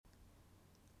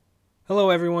Hello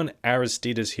everyone,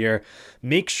 Aristides here.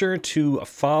 Make sure to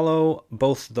follow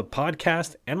both the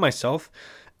podcast and myself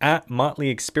at Motley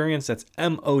Experience. That's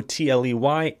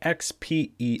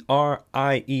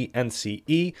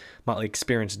MOTLEYXPERIENCE,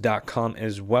 motleyexperience.com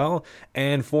as well.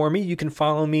 And for me, you can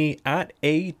follow me at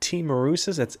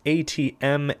ATMarousas. That's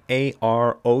ATMAROUSAS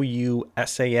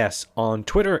on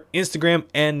Twitter, Instagram,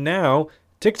 and now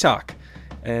TikTok.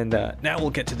 And now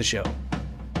we'll get to the show.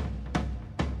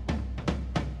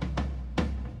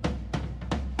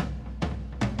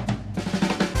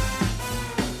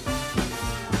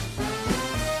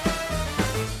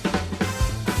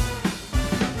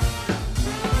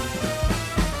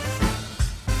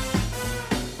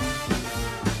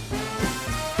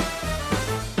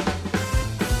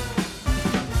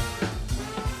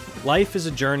 Life is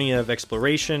a journey of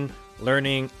exploration,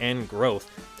 learning, and growth.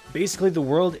 Basically, the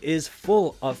world is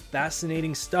full of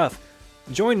fascinating stuff.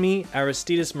 Join me,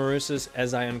 Aristides Marousas,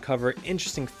 as I uncover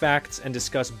interesting facts and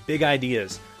discuss big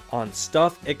ideas on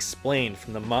Stuff Explained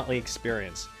from the Motley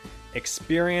Experience.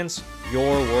 Experience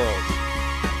your world.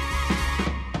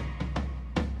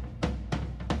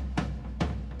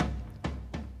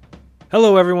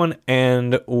 Hello everyone,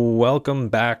 and welcome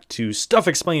back to Stuff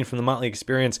Explained from the Motley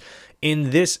Experience. In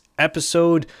this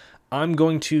episode, I'm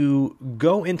going to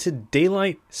go into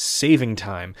daylight saving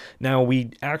time. Now,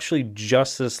 we actually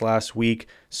just this last week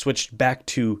switched back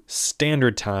to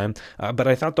standard time, but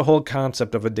I thought the whole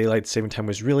concept of a daylight saving time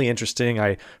was really interesting.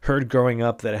 I heard growing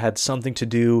up that it had something to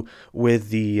do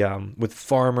with the with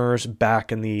farmers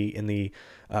back in the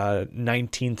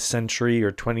 19th century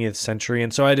or 20th century.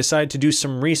 And so I decided to do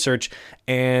some research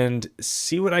and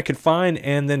see what I could find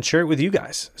and then share it with you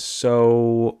guys.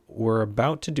 So we're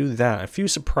about to do that. A few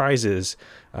surprises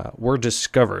were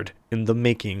discovered in the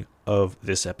making of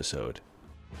this episode.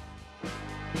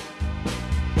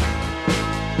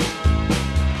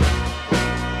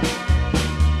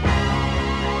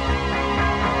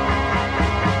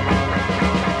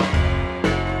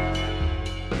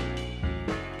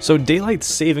 So daylight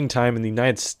saving time in the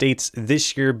United States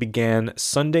this year began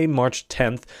Sunday, March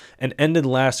 10th and ended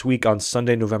last week on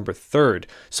Sunday, November 3rd.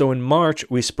 So in March,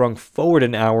 we sprung forward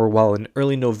an hour, while in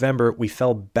early November, we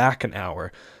fell back an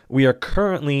hour. We are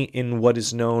currently in what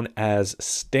is known as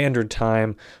standard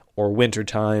time or winter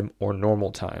time or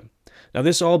normal time. Now,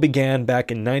 this all began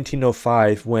back in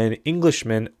 1905 when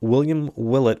Englishman William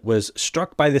Willett was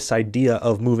struck by this idea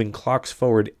of moving clocks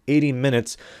forward 80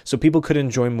 minutes so people could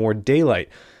enjoy more daylight.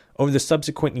 Over the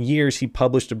subsequent years, he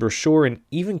published a brochure and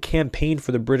even campaigned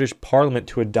for the British Parliament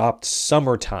to adopt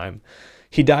summertime.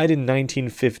 He died in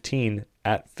 1915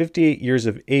 at 58 years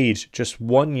of age, just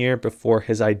 1 year before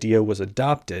his idea was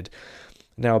adopted.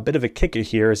 Now, a bit of a kicker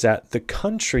here is that the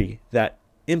country that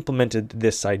implemented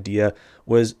this idea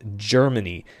was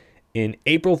Germany. In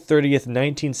April 30th,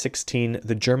 1916,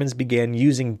 the Germans began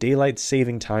using daylight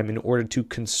saving time in order to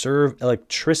conserve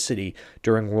electricity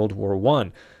during World War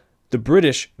I. The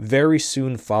British very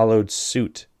soon followed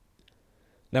suit.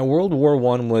 Now, World War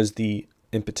I was the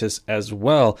impetus as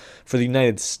well for the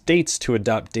United States to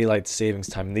adopt daylight savings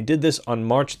time. And they did this on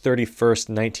March 31st,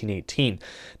 1918.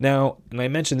 Now, and I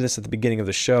mentioned this at the beginning of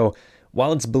the show,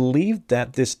 while it's believed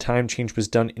that this time change was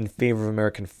done in favor of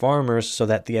American farmers so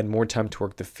that they had more time to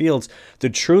work the fields, the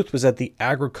truth was that the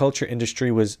agriculture industry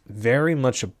was very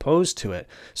much opposed to it.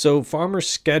 So farmers'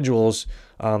 schedules,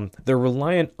 they're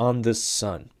reliant on the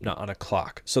sun, not on a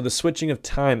clock. So the switching of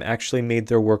time actually made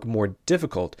their work more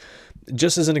difficult.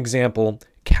 Just as an example,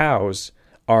 cows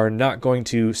are not going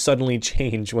to suddenly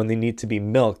change when they need to be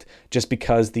milked just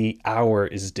because the hour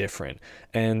is different.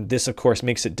 And this, of course,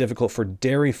 makes it difficult for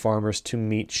dairy farmers to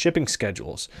meet shipping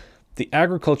schedules. The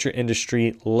agriculture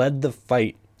industry led the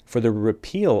fight for the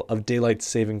repeal of daylight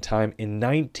saving time in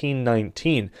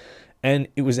 1919, and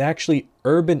it was actually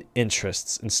urban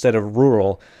interests instead of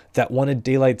rural that wanted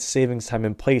daylight savings time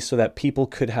in place so that people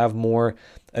could have more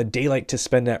daylight to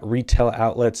spend at retail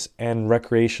outlets and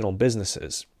recreational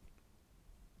businesses.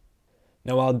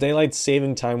 Now, while daylight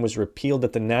saving time was repealed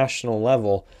at the national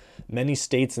level, many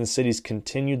states and cities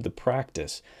continued the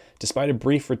practice. Despite a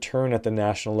brief return at the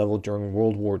national level during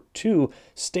World War II,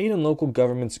 state and local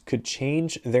governments could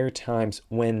change their times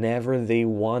whenever they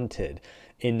wanted.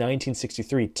 In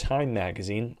 1963, Time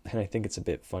magazine, and I think it's a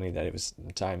bit funny that it was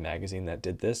Time magazine that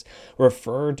did this,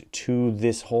 referred to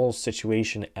this whole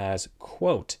situation as,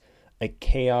 quote, a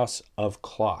chaos of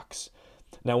clocks.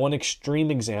 Now, one extreme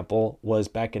example was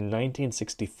back in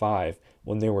 1965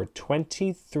 when there were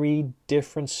 23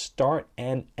 different start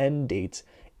and end dates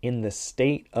in the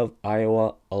state of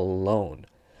Iowa alone.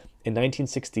 In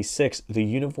 1966, the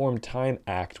Uniform Time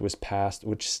Act was passed,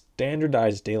 which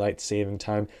standardized daylight saving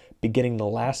time beginning the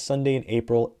last Sunday in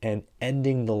April and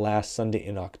ending the last Sunday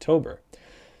in October.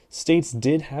 States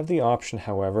did have the option,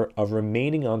 however, of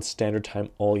remaining on standard time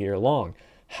all year long.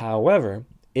 However,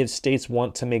 if states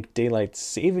want to make daylight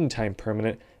saving time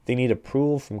permanent, they need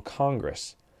approval from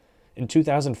Congress. In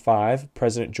 2005,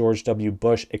 President George W.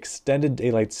 Bush extended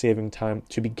daylight saving time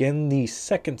to begin the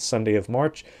second Sunday of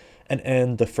March and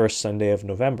end the first Sunday of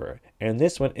November, and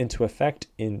this went into effect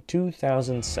in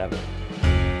 2007.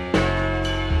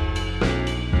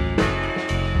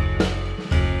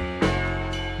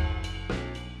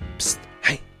 Psst,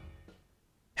 hey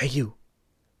you.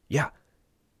 Yeah,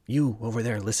 you over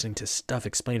there listening to Stuff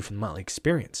Explained from the Motley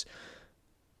Experience.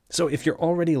 So if you're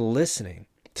already listening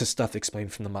to Stuff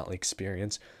Explained from the Motley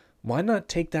Experience, why not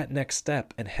take that next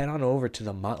step and head on over to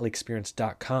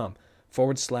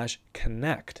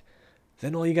themotleyexperience.com/connect.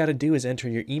 Then all you got to do is enter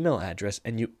your email address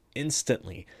and you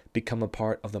instantly become a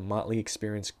part of the Motley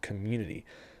Experience community.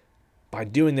 By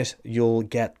doing this, you'll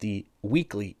get the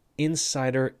weekly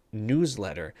insider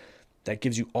newsletter that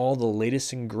gives you all the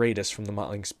latest and greatest from the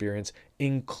Motley Experience,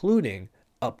 including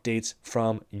updates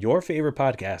from your favorite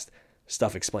podcast,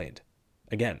 Stuff Explained.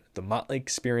 Again,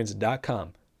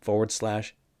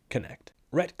 themotleyexperience.com/connect.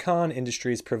 Retcon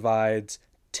Industries provides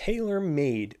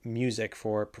tailor-made music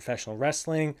for professional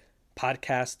wrestling,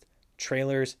 podcasts,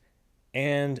 trailers,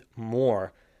 and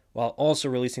more, while also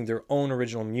releasing their own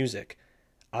original music.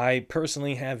 I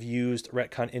personally have used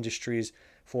Retcon Industries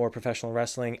for professional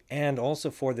wrestling and also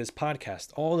for this podcast.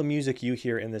 All the music you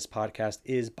hear in this podcast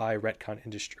is by Retcon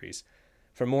Industries.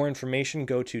 For more information,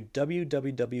 go to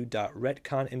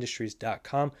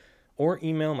www.retconindustries.com or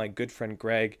email my good friend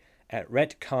Greg at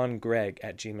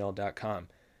retcongreg@gmail.com.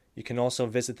 You can also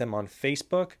visit them on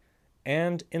Facebook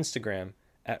and Instagram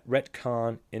at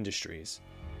Retcon Industries.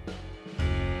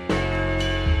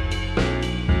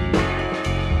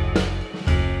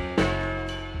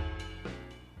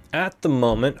 At the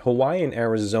moment, Hawaii and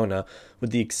Arizona,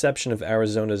 with the exception of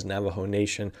Arizona's Navajo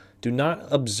Nation, do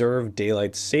not observe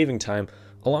daylight saving time,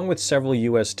 along with several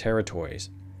U.S. territories.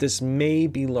 This may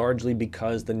be largely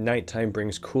because the nighttime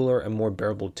brings cooler and more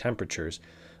bearable temperatures.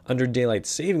 Under daylight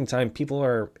saving time, people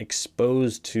are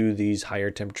exposed to these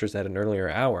higher temperatures at an earlier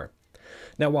hour.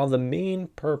 Now, while the main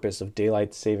purpose of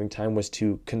daylight saving time was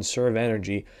to conserve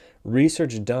energy,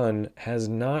 research done has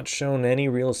not shown any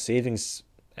real savings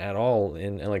at all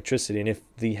in electricity, and if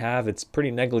they have, it's pretty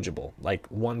negligible, like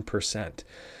 1%.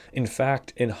 In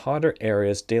fact, in hotter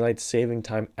areas, daylight saving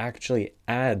time actually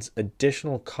adds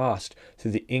additional cost to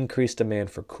the increased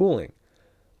demand for cooling.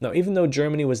 Now, even though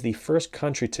Germany was the first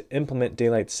country to implement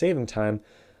daylight saving time,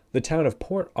 the town of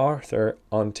Port Arthur,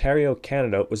 Ontario,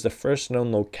 Canada, was the first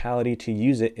known locality to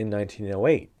use it in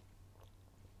 1908.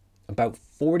 About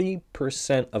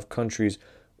 40% of countries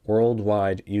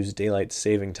worldwide use daylight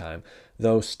saving time,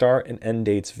 though start and end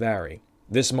dates vary.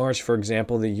 This March, for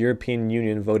example, the European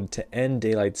Union voted to end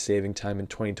daylight saving time in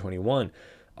 2021,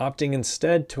 opting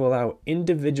instead to allow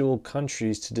individual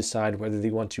countries to decide whether they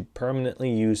want to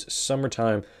permanently use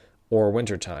summertime or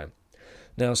wintertime.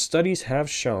 Now, studies have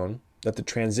shown that the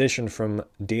transition from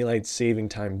daylight saving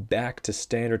time back to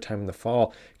standard time in the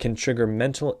fall can trigger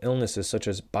mental illnesses such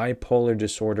as bipolar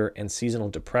disorder and seasonal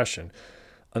depression.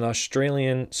 An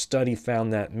Australian study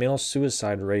found that male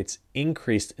suicide rates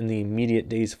increased in the immediate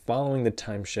days following the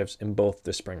time shifts in both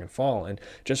the spring and fall. And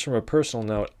just from a personal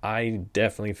note, I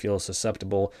definitely feel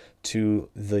susceptible to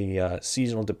the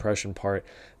seasonal depression part.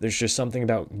 There's just something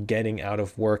about getting out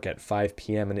of work at 5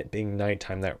 p.m. and it being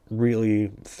nighttime that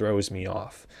really throws me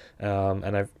off.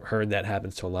 And I've heard that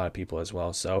happens to a lot of people as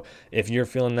well. So if you're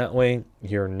feeling that way,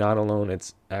 you're not alone.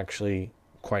 It's actually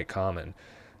quite common.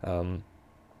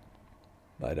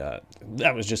 But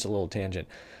that was just a little tangent.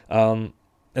 And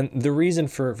the reason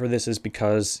for this is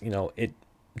because, it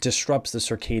disrupts the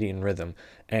circadian rhythm.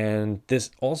 And this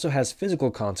also has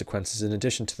physical consequences in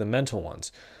addition to the mental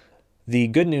ones. The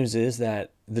good news is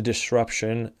that the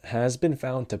disruption has been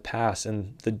found to pass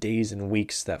in the days and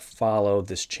weeks that follow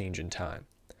this change in time.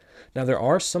 Now, there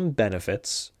are some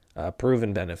benefits,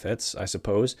 proven benefits, I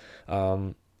suppose,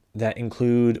 that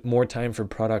include more time for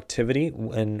productivity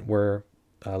when we're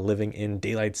living in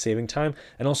daylight saving time,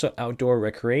 and also outdoor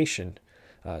recreation.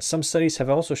 Some studies have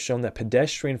also shown that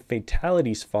pedestrian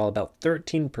fatalities fall about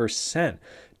 13%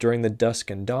 during the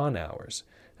dusk and dawn hours.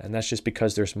 And that's just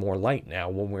because there's more light now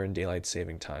when we're in daylight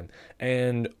saving time.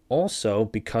 And also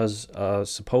because,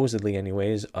 supposedly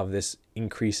anyways, of this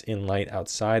increase in light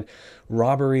outside,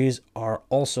 robberies are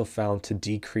also found to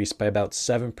decrease by about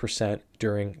 7%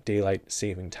 during daylight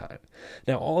saving time.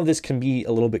 Now, all of this can be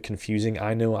a little bit confusing.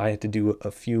 I know I had to do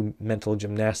a few mental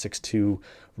gymnastics to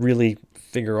really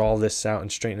figure all this out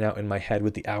and straighten out in my head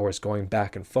with the hours going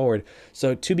back and forward.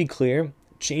 So to be clear,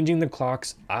 changing the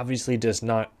clocks obviously does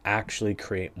not actually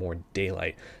create more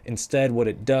daylight. Instead, what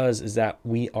it does is that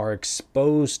we are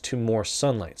exposed to more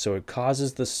sunlight. So it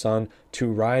causes the sun to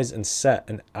rise and set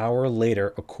an hour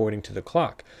later according to the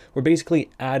clock. We're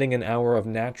basically adding an hour of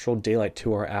natural daylight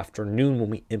to our afternoon when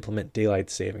we implement daylight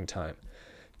saving time.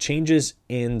 Changes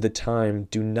in the time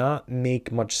do not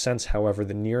make much sense, however,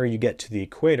 the nearer you get to the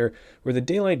equator, where the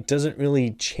daylight doesn't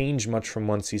really change much from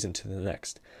one season to the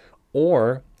next.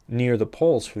 Or near the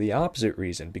poles for the opposite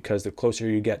reason, because the closer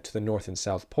you get to the north and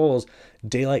south poles,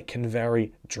 daylight can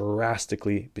vary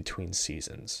drastically between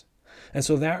seasons. And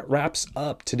so that wraps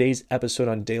up today's episode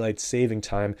on daylight saving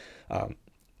time.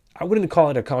 I wouldn't call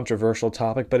it a controversial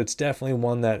topic, but it's definitely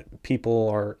one that people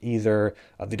are either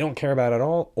they don't care about at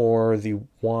all, or they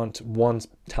want one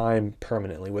time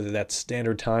permanently, whether that's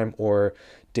standard time or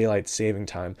daylight saving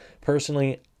time.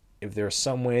 Personally, if there's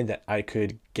some way that I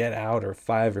could get out or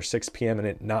 5 or 6 p.m. and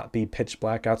it not be pitch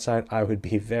black outside, I would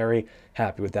be very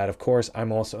happy with that. Of course,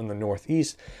 I'm also in the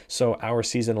Northeast, so our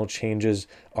seasonal changes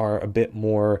are a bit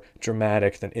more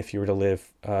dramatic than if you were to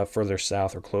live further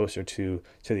south or closer to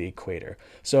the equator.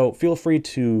 So feel free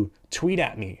to tweet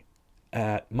at me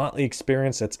at Motley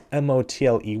Experience. That's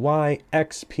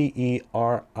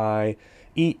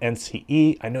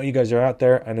MOTLEYXPERIENCE. I know you guys are out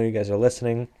there. I know you guys are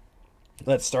listening.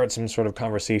 Let's start some sort of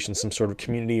conversation, some sort of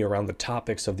community around the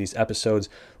topics of these episodes.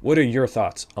 What are your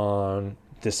thoughts on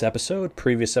this episode,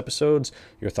 previous episodes,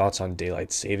 your thoughts on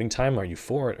daylight saving time? Are you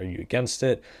for it? Are you against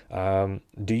it?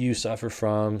 Do you suffer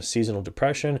from seasonal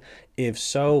depression? If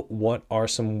so, what are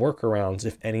some workarounds,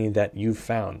 if any, that you've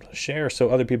found? Share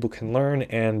so other people can learn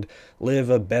and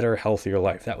live a better, healthier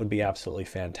life. That would be absolutely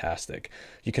fantastic.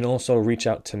 You can also reach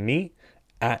out to me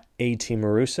at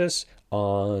ATMarusis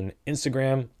on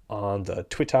Instagram, on the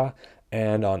Twitter,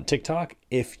 and on TikTok.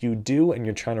 If you do and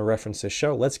you're trying to reference this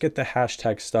show, let's get the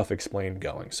hashtag Stuff Explained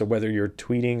going. So whether you're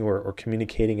tweeting or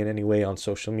communicating in any way on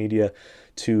social media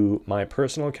to my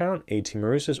personal account,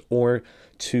 ATMarusis, or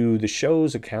to the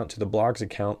show's account, to the blog's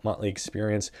account, Motley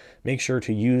Experience, make sure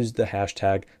to use the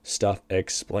hashtag Stuff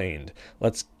Explained.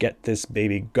 Let's get this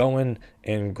baby going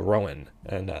and growing.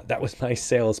 And that was my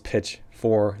sales pitch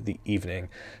for the evening.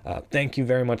 Thank you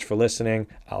very much for listening.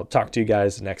 I'll talk to you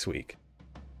guys next week.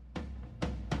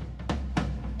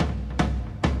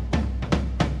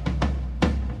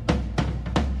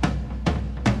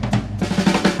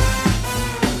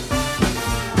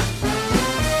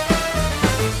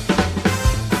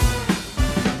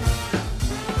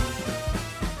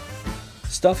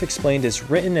 Stuff Explained is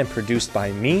written and produced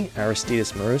by me,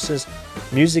 Aristides Marusis.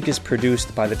 Music is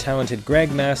produced by the talented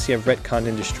Greg Massey of Retcon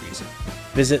Industries.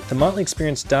 Visit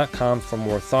themotleyexperience.com for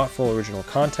more thoughtful original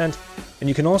content, and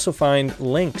you can also find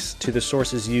links to the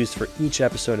sources used for each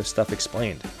episode of Stuff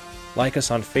Explained. Like us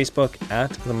on Facebook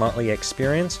at The Motley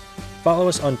Experience, follow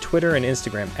us on Twitter and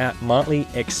Instagram at Motley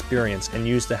Experience, and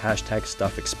use the hashtag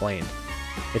Stuff Explained.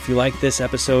 If you like this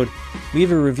episode,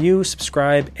 leave a review,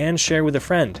 subscribe, and share with a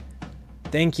friend.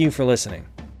 Thank you for listening.